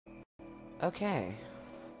Okay.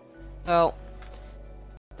 So,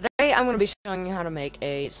 today I'm going to be showing you how to make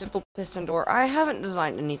a simple piston door. I haven't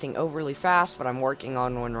designed anything overly fast, but I'm working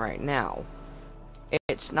on one right now.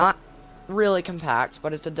 It's not really compact,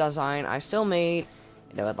 but it's a design I still made,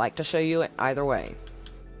 and I would like to show you it either way.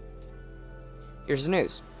 Here's the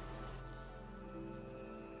news.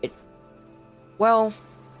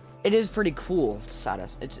 It is pretty cool.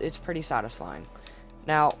 It's pretty satisfying.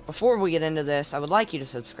 Now, before we get into this, I would like you to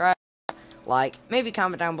subscribe, like, maybe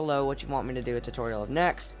comment down below what you want me to do a tutorial of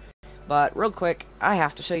next. But real quick, I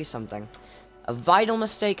have to show you something. A vital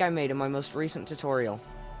mistake I made in my most recent tutorial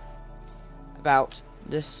about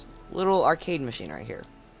this little arcade machine right here.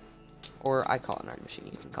 Or I call it an arcade machine,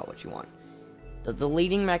 you can call it what you want. The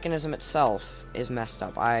deleting mechanism itself is messed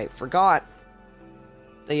up. I forgot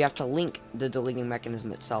that you have to link the deleting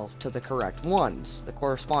mechanism itself to the correct ones, the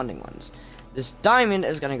corresponding ones. This diamond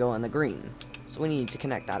is going to go in the green, so we need to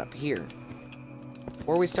connect that up here.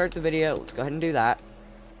 Before we start the video, let's go ahead and do that,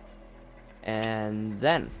 and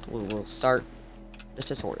then we will start the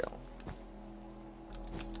tutorial.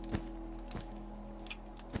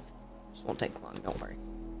 This won't take long, don't worry.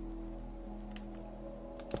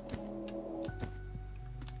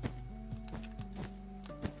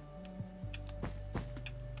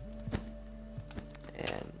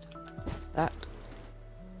 That.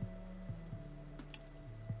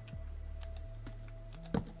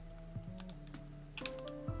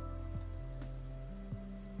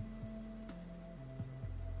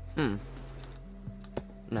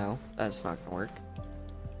 No, that's not gonna work.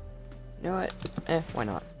 You know what? Why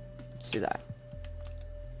not? Let's do that.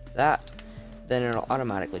 That. Then it'll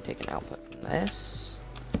automatically take an output from this.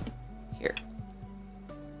 Here.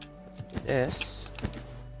 Do this.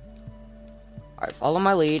 Alright, follow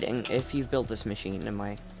my lead, and if you've built this machine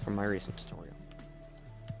from my recent tutorial.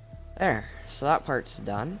 There, so that part's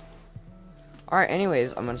done. Alright,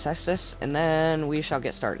 anyways, I'm gonna test this, and then we shall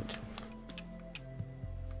get started.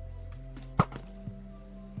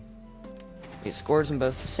 Get scores in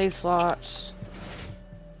both the safe slots.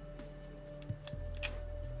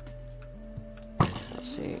 Let's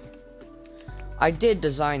see. I did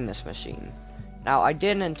design this machine. Now, I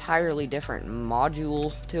did an entirely different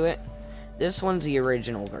module to it. This one's the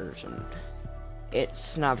original version.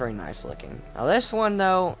 It's not very nice looking. Now this one,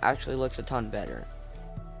 though, actually looks a ton better.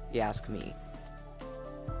 If you ask me.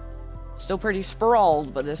 Still pretty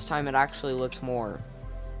sprawled, but this time it actually looks more,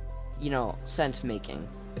 you know, sense-making,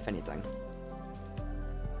 if anything.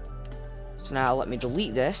 So now let me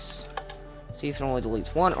delete this. See if it only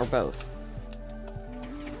deletes one or both.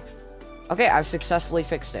 Okay, I've successfully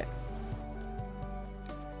fixed it.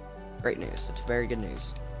 Great news. It's very good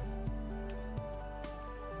news.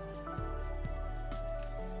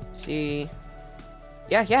 See,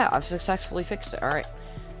 yeah, I've successfully fixed it. Alright,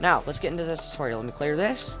 now let's get into the tutorial. Let me clear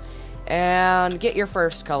this and get your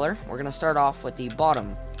first color. We're gonna start off with the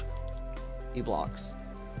bottom few blocks.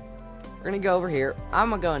 We're gonna go over here.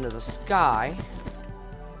 I'm gonna go into the sky,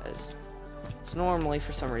 because it's normally,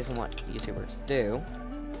 for some reason, what YouTubers do,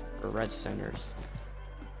 or Redstoners.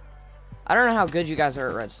 I don't know how good you guys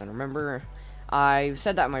are at Redstone. Remember, I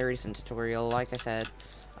said that in my recent tutorial. Like I said,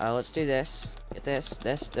 let's do this. Get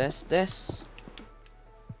this.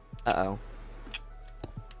 Uh-oh.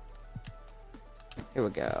 Here we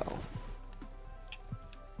go.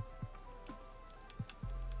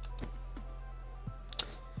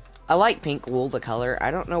 I like pink wool, the color.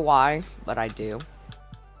 I don't know why, but I do.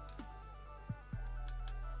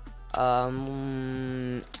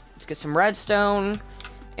 Let's get some redstone,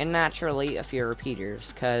 and naturally a few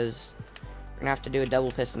repeaters, because we're gonna have to do a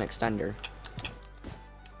double piston extender.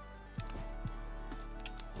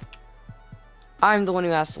 I'm the one who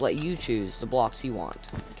has to let you choose the blocks you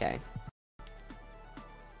want, okay?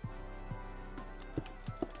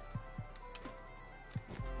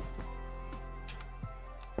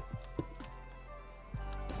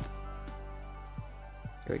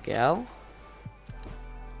 Here we go.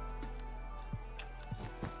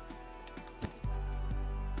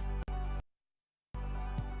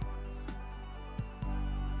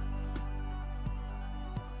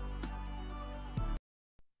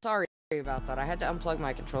 Sorry about that. I had to unplug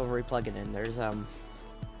my controller, replug it in. There's a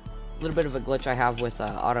little bit of a glitch I have with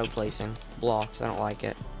auto placing blocks. I don't like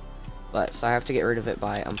it, but so I have to get rid of it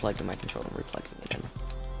by unplugging my controller and replugging it in.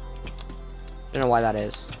 Don't know why that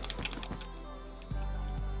is.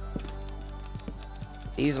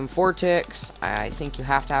 These on 4 ticks. I think you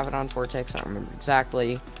have to have it on 4 ticks. I don't remember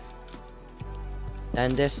exactly.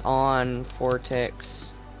 Then this on 4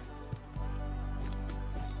 ticks.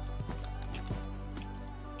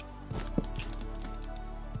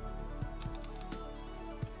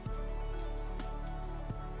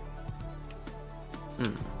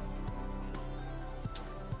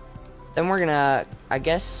 Then we're gonna, I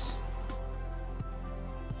guess,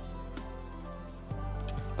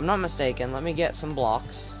 if I'm not mistaken, let me get some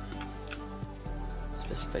blocks.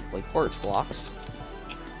 Specifically quartz blocks.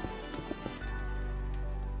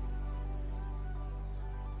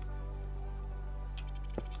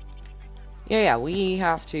 Yeah, we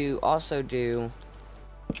have to also do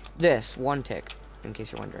this one tick, in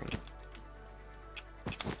case you're wondering.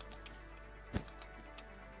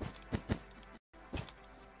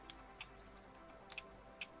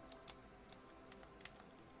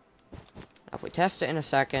 Now if we test it in a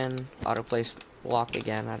second, auto place block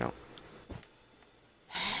again, I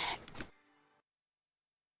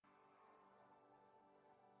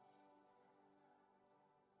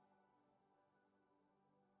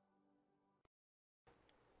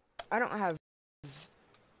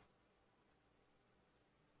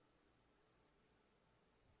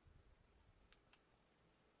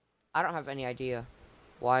don't have any idea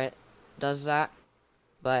why it does that,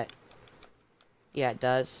 but yeah, it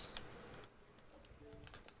does.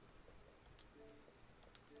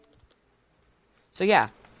 So yeah,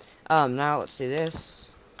 now let's see this,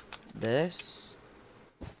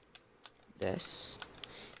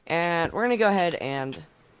 and we're gonna go ahead and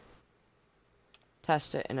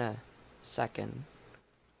test it in a second.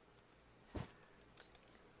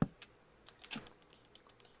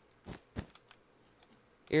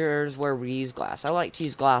 Here's where we use glass. I like to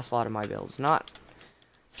use glass a lot of my builds. For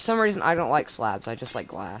some reason, I don't like slabs. I just like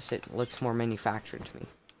glass. It looks more manufactured to me.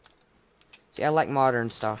 See, I like modern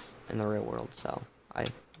stuff in the real world, so I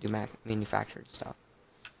do manufactured stuff.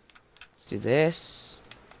 Let's do this.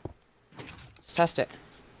 Let's test it.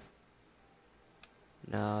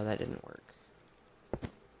 No, that didn't work. I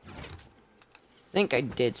think I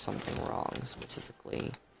did something wrong,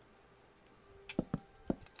 specifically.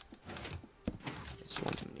 Just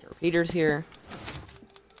one too many repeaters here.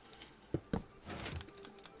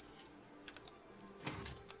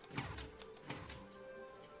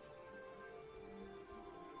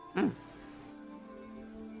 I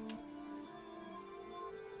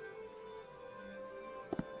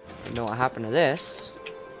know what happened to this.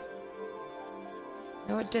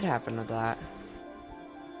 No, it did happen to that.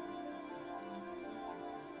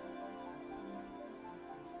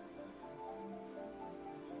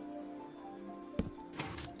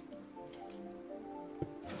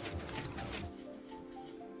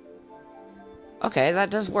 Okay, that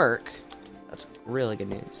does work. That's really good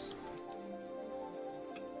news.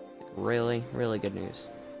 Really, really good news.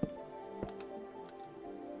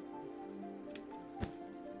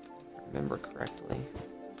 Remember correctly.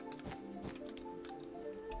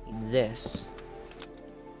 This.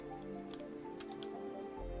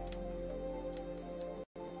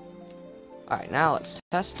 Alright, now let's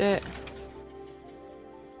test it.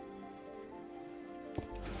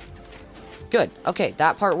 Good. Okay,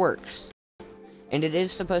 that part works. And it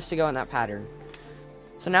is supposed to go in that pattern.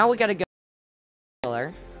 So now we gotta go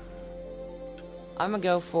color. I'm gonna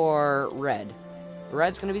go for red. The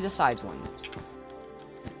red's gonna be the sides one.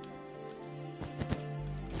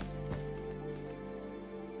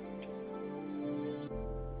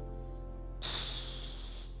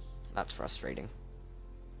 That's frustrating.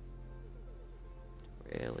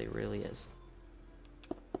 Really, really is.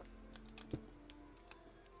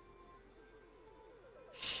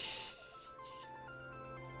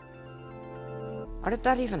 How did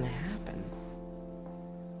that even happen?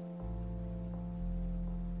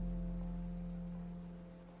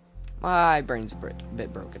 My brain's a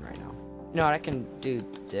bit broken right now. You know what, I can do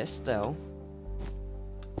this, though.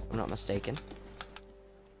 I'm not mistaken.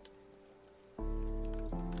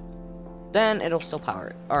 Then it'll still power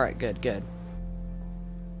it. Alright, good, good.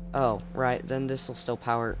 Oh, right, then this will still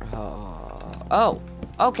power... Oh,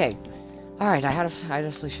 okay. Alright, I had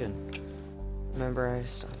a solution. Remember,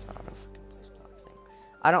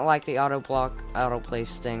 I don't like the auto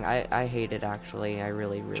place thing. I hate it, actually. I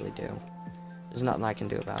really, really do. There's nothing I can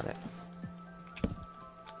do about it.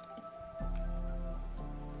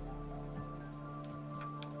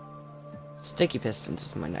 Sticky pistons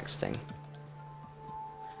is my next thing.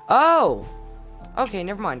 Oh! Okay,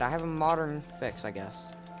 never mind. I have a modern fix, I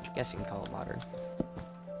guess. I guess you can call it modern.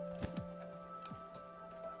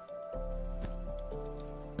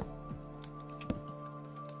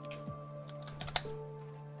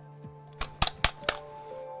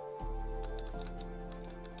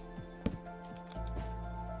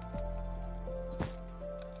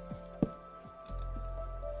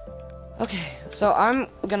 Okay, so I'm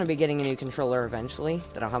gonna be getting a new controller eventually,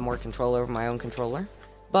 that I'll have more control over my own controller.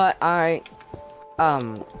 But I,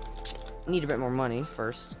 need a bit more money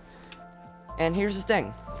first. And here's the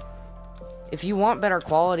thing. If you want better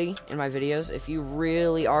quality in my videos, if you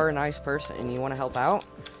really are a nice person and you want to help out,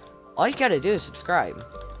 all you gotta do is subscribe.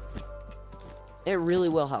 It really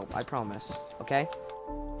will help, I promise, okay?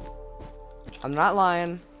 I'm not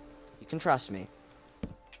lying. You can trust me.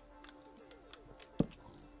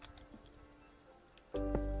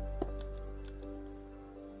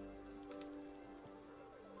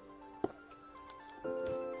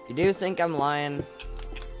 If you do think I'm lying,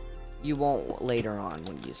 you won't later on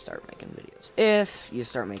when you start making videos. If you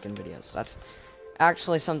start making videos. That's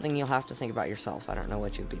actually something you'll have to think about yourself. I don't know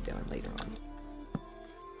what you'll be doing later on.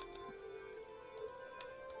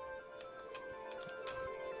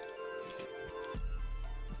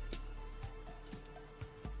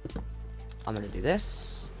 I'm gonna do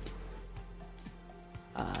this.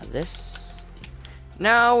 This.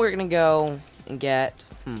 Now we're gonna go and get,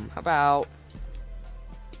 how about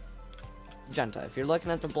Magenta. If you're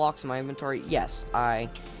looking at the blocks in my inventory, yes, I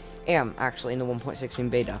am actually in the 1.16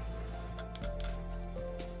 beta.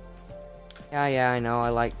 Yeah, I know, I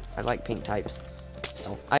like pink types.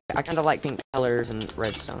 So, I kinda like pink colors and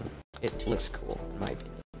redstone. It looks cool, in my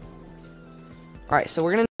opinion. Alright, so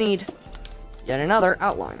we're gonna need yet another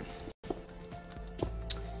outline.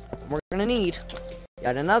 We're gonna need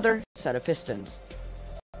yet another set of pistons.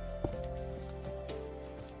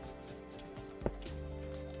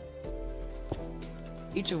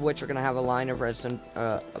 Each of which are gonna have a line of redstone,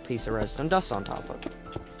 a piece of redstone dust on top of it.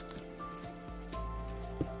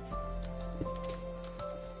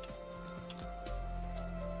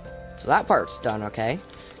 So that part's done, okay?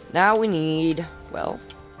 Now we need, well,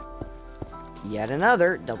 yet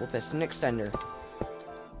another double piston extender.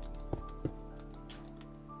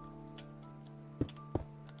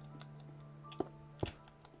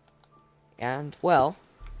 And, well,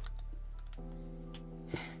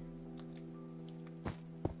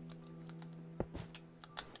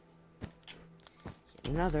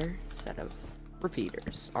 another set of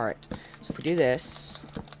repeaters. Alright, so if we do this...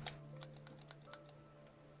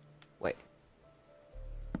 Wait.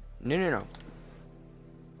 No.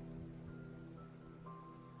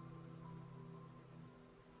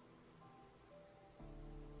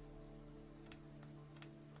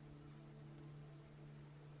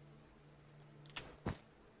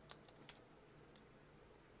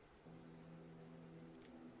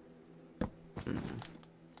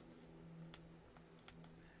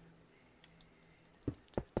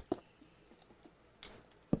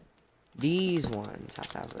 These ones have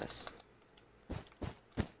to have this.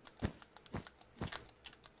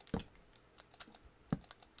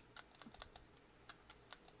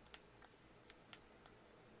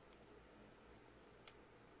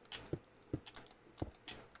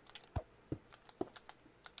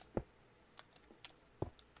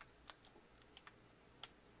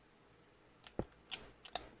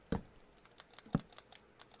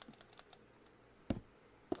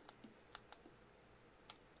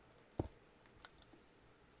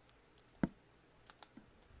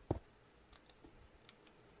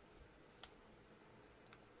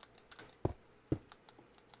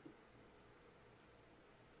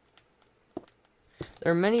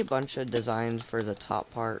 There are many bunch of designs for the top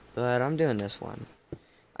part, but I'm doing this one.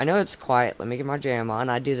 I know it's quiet. Let me get my jam on.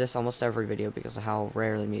 I do this almost every video because of how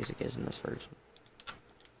rare the music is in this version.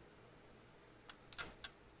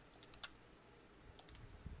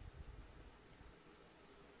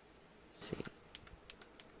 Let's see.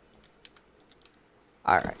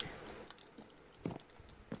 Alright.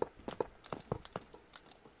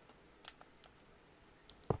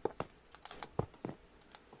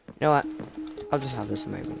 You know what? I'll just have this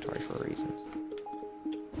in my inventory for reasons.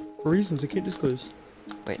 For reasons I can't disclose.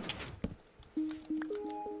 Wait. Here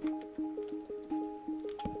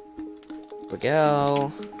we go.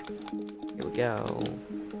 Here we go.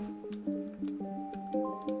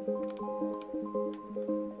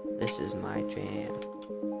 This is my jam.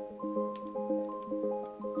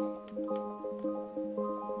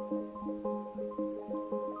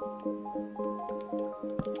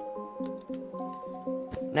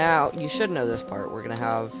 Now, you should know this part. We're gonna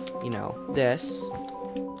have, you know, this.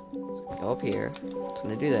 Go up here. It's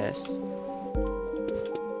gonna do this.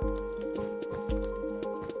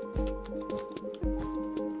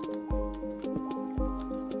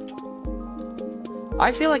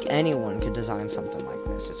 I feel like anyone could design something like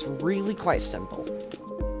this. It's really quite simple.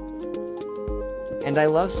 And I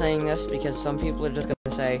love saying this because some people are just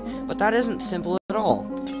gonna say, but that isn't simple at all.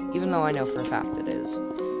 Even though I know for a fact it is.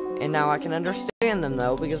 And now I can understand them,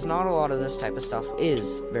 though, because not a lot of this type of stuff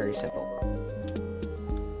is very simple.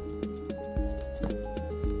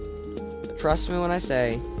 But trust me when I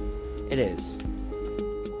say, it is.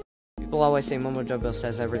 People always say Momo Jojo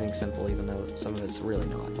says everything's simple, even though some of it's really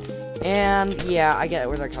not. And yeah, I get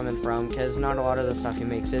where they're coming from, because not a lot of the stuff he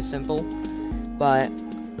makes is simple, but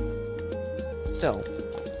still,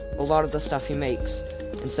 a lot of the stuff he makes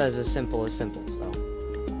and says is simple, so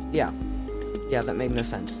yeah, that made no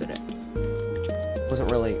sense, did it?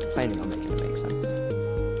 Wasn't really planning on making it make sense.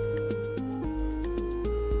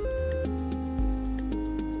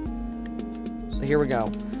 So here we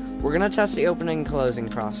go. We're gonna test the opening and closing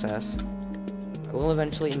process. I will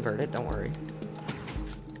eventually invert it, don't worry.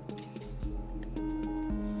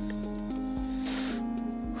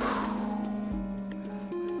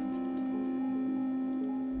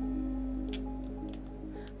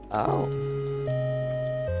 Oh. That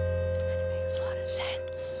makes a lot of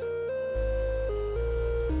sense.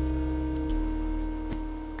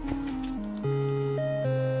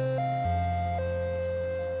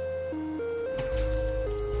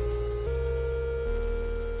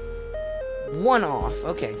 One off,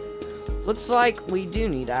 okay. Looks like we do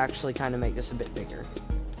need to actually kind of make this a bit bigger.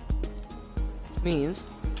 Means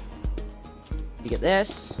you get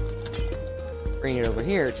this, bring it over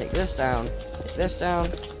here, take this down,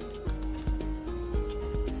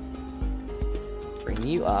 bring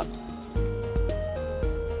you up.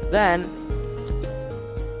 Then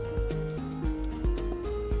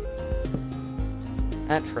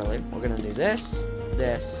naturally, we're gonna do this.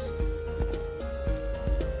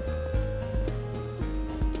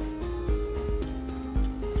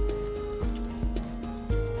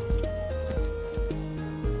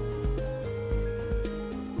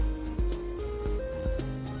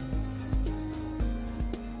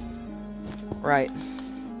 Right.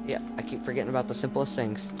 Yeah, I keep forgetting about the simplest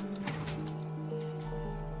things.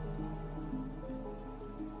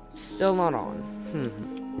 Still not on.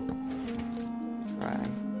 Try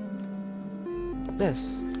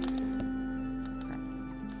this. Okay.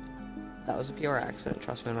 That was a pure accident,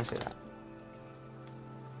 trust me when I say that.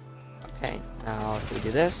 Okay, now if we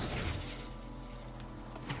do this.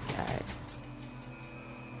 Okay.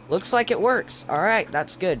 Looks like it works. Alright,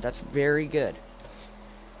 that's good. That's very good.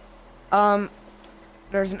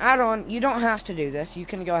 There's an add-on. You don't have to do this. You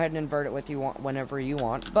can go ahead and invert it whenever you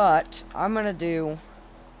want. But I'm gonna do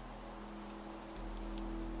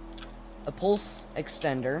a pulse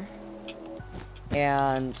extender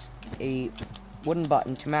and a wooden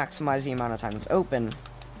button to maximize the amount of time it's open,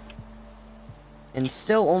 and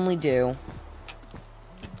still only do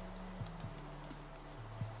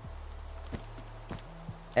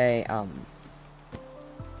a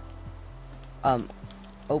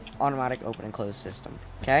automatic open and close system.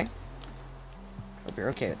 Okay? Hope you're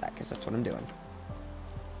okay with that, because that's what I'm doing.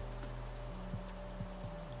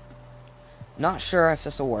 Not sure if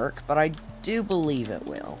this will work, but I do believe it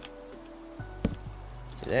will.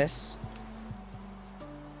 Do this.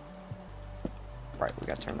 Right, we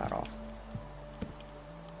gotta turn that off.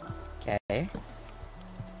 Okay.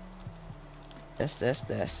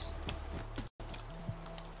 This.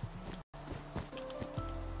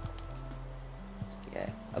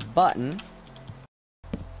 A button.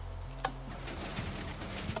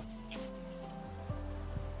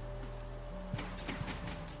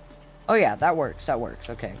 Oh yeah, that works,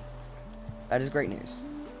 okay. That is great news.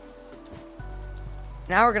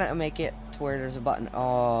 Now we're gonna make it to where there's a button.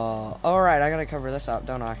 Oh, alright, I gotta cover this up,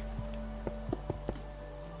 don't I?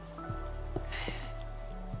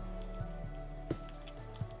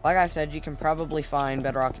 Like I said, you can probably find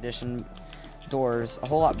Bedrock Edition doors a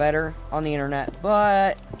whole lot better on the internet,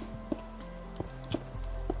 but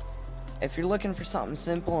if you're looking for something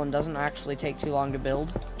simple and doesn't actually take too long to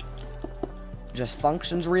build, just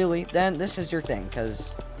functions really, then this is your thing,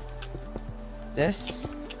 because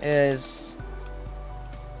this is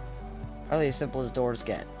probably as simple as doors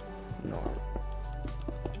get. Normal.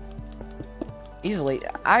 Easily.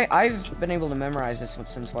 I've been able to memorize this one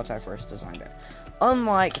since once I first designed it.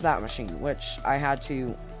 Unlike that machine, which I had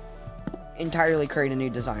to entirely create a new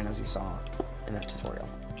design, as you saw in that tutorial.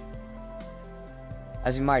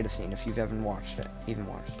 As you might have seen if you've ever watched it.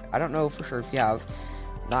 I don't know for sure if you have.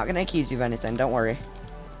 Not gonna accuse you of anything, don't worry.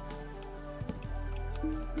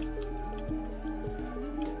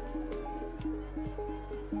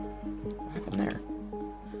 What happened there?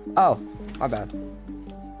 Oh, my bad.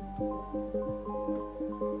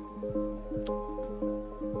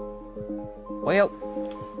 Well.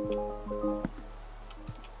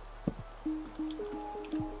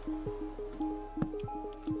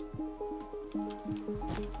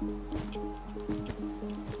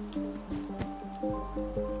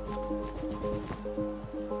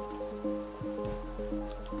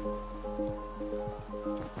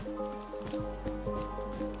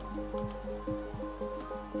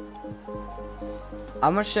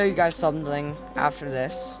 I'm gonna show you guys something after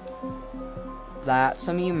this that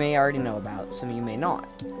some of you may already know about, some of you may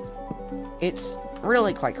not. It's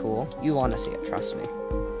really quite cool. You want to see it, trust me.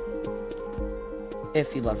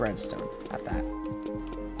 If you love redstone, at that.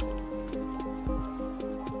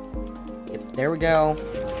 Yep, there we go.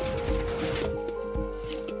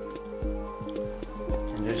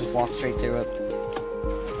 And you just walk straight through it.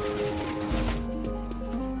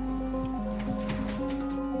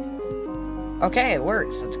 Okay, it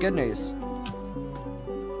works. That's good news.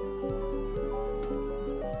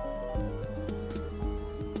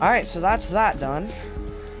 Alright, so that's that done.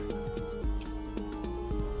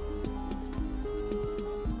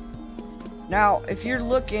 Now, if you're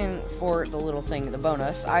looking for the little thing, the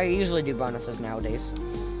bonus, I usually do bonuses nowadays.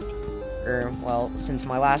 Or, well, since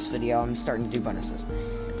my last video, I'm starting to do bonuses.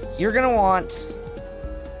 You're gonna want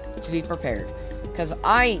to be prepared. Because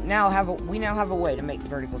we now have a way to make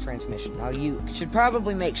vertical transmission. Now, you should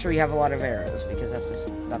probably make sure you have a lot of arrows, because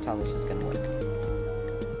that's how this is gonna work.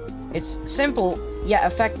 It's simple, yet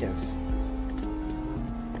effective.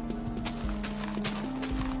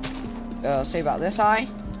 Say about this eye.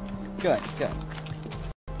 Good, good.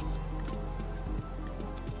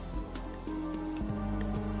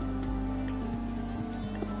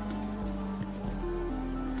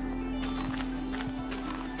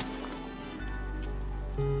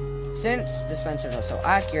 Since dispensers are so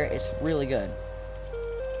accurate, it's really good.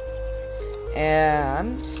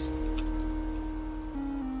 And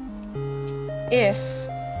if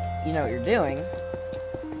you know what you're doing,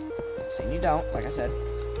 saying you don't, like I said,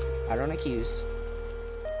 I don't accuse.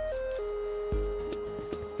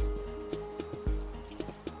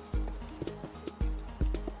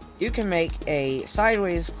 You can make a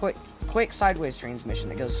quick sideways transmission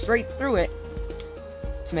that goes straight through it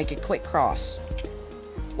to make a quick cross.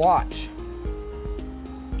 Watch.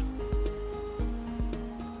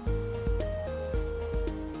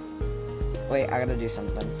 Wait, I gotta do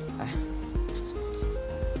something.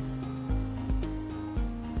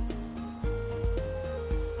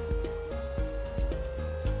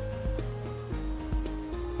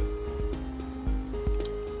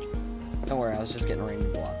 Don't worry, I was just getting ready to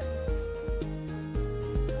block.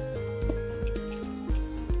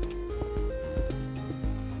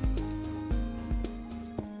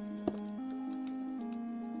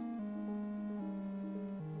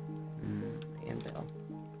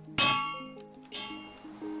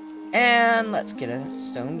 And let's get a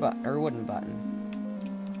stone button, or wooden button.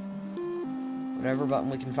 Whatever button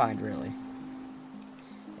we can find, really.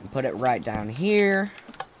 And put it right down here.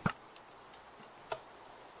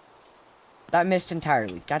 That missed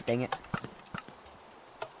entirely. God dang it.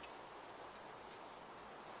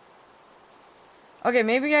 Okay,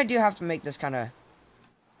 maybe I do have to make this kind of...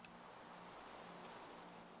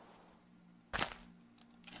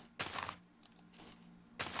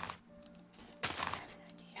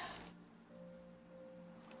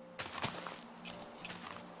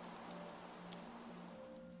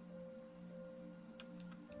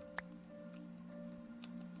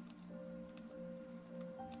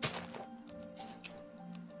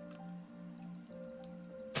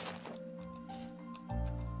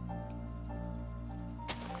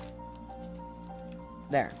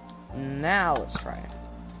 There. Now let's try it.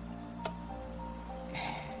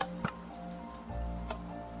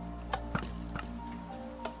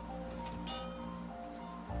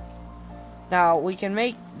 Now, we can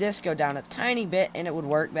make this go down a tiny bit and it would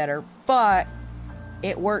work better, but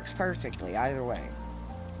it works perfectly either way.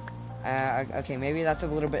 Okay, maybe that's a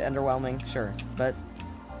little bit underwhelming, sure, but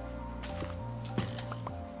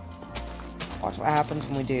watch what happens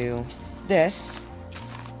when we do this.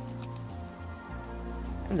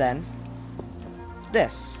 And then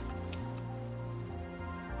this.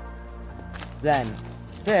 Then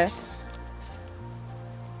this.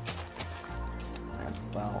 And,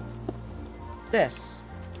 well, this.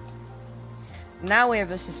 Now we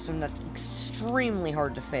have a system that's extremely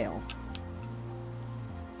hard to fail.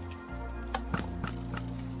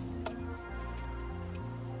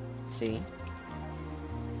 See?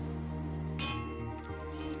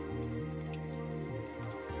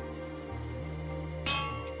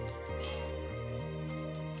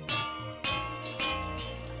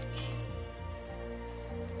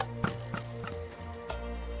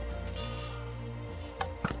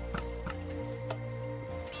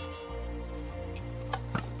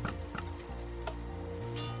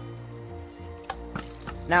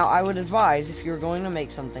 Now, I would advise, if you're going to make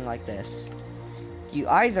something like this, you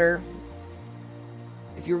either,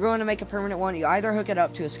 if you're going to make a permanent one, you either hook it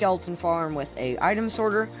up to a skeleton farm with a item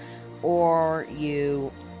sorter, or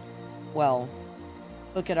you, well,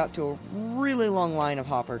 hook it up to a really long line of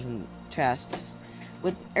hoppers and chests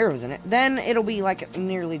with arrows in it, then it'll be like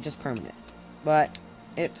nearly just permanent. But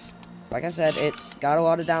it's, like I said, it's got a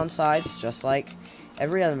lot of downsides, just like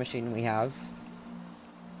every other machine we have.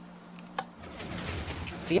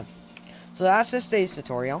 Yeah. So that's this day's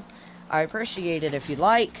tutorial. I appreciate it if you'd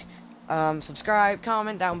like. Subscribe,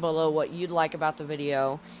 comment down below what you'd like about the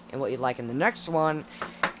video and what you'd like in the next one.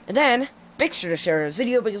 And then, make sure to share this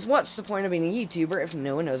video, because what's the point of being a YouTuber if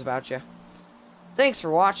no one knows about you? Thanks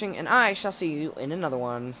for watching, and I shall see you in another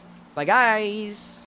one. Bye, guys!